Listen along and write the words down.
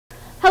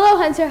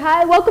Hunter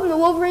High. Welcome to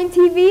Wolverine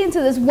TV and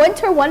to this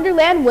Winter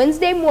Wonderland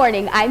Wednesday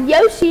morning. I'm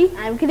Yoshi.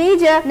 I'm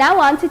Khadija. Now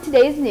on to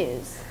today's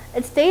news.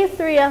 It's day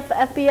 3 of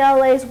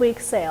FBLA's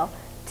week sale.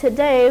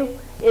 Today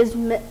is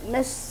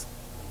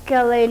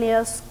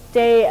miscellaneous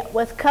day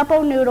with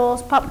couple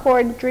noodles,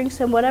 popcorn, drinks,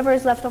 and whatever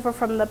is left over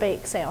from the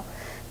bake sale.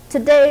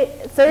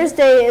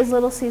 Thursday is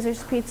Little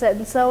Caesars pizza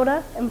and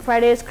soda, and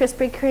Friday is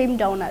Krispy Kreme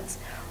donuts.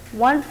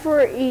 1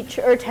 for each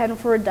or 10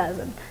 for a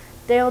dozen.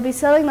 They will be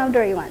selling them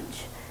during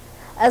lunch.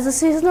 As the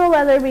seasonal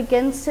weather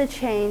begins to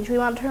change, we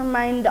want to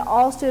remind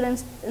all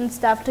students and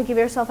staff to give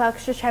yourself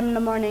extra time in the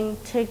morning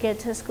to get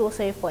to school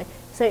safely.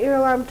 Set your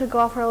alarm to go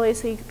off early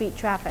so you can beat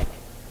traffic.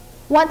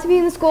 Want to be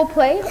in the school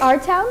play, Our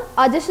Town?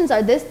 Auditions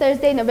are this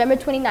Thursday, November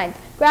 29th.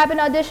 Grab an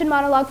audition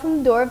monologue from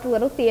the door of the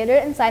Little Theater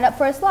and sign up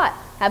for a slot.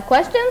 Have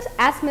questions?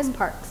 Ask Ms.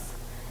 Parks.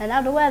 And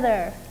now the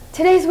weather.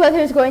 Today's weather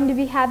is going to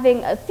be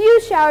having a few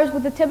showers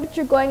with the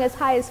temperature going as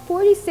high as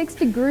 46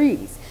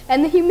 degrees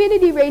and the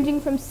humidity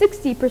ranging from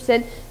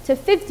 60% to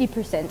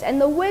 50% and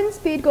the wind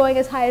speed going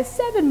as high as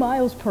 7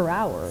 miles per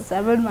hour.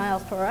 7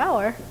 miles per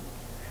hour.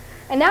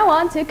 And now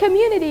on to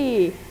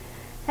community.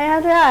 Hey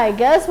Hunter,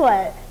 guess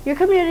what? Your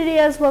community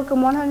has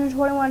welcomed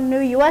 121 new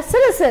U.S.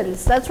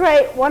 citizens. That's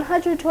right,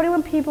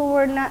 121 people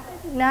were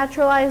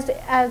naturalized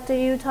at the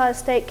Utah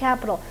State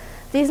Capitol.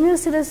 These new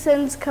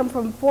citizens come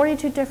from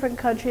 42 different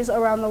countries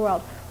around the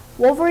world.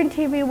 Wolverine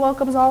TV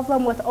welcomes all of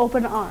them with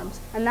open arms.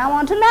 And now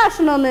on to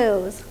national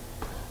news.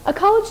 A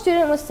college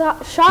student was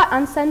shot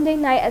on Sunday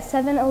night at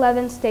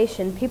 7-Eleven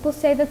station. People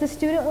say that the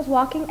student was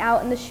walking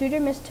out and the shooter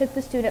mistook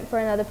the student for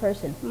another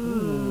person.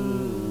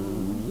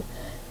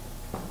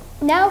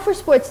 Now for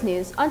sports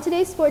news. On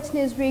today's sports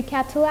news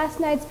recap to last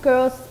night's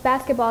girls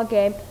basketball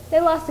game, they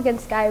lost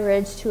against Sky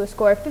Ridge to a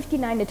score of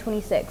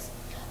 59-26.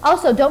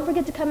 Also, don't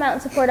forget to come out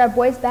and support our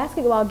boys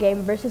basketball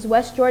game versus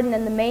West Jordan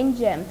in the main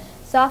gym.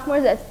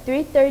 Sophomores at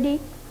 3:30,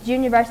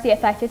 junior varsity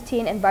at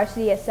 5:15, and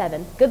varsity at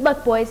 7. Good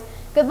luck, boys.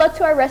 Good luck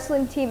to our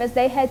wrestling team as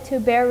they head to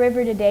Bear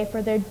River today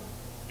for their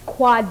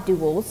quad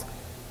duels.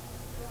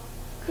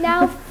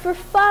 Now for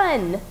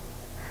fun.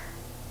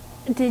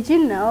 Did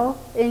you know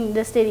in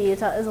the state of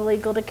Utah it's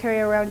illegal to carry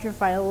around your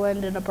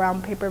violin in a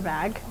brown paper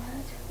bag?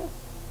 What?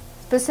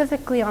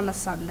 Specifically on a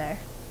Sunday.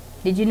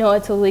 Did you know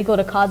it's illegal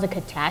to cause a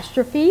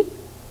catastrophe?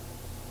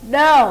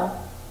 No.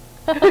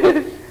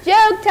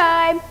 Joke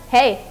time.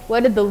 Hey,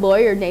 what did the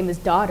lawyer name his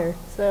daughter?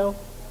 So.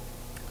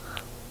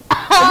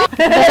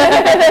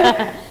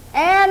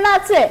 And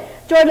that's it.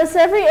 Join us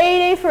every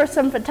 8 for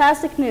some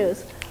fantastic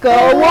news. Go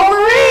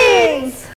Wolverines!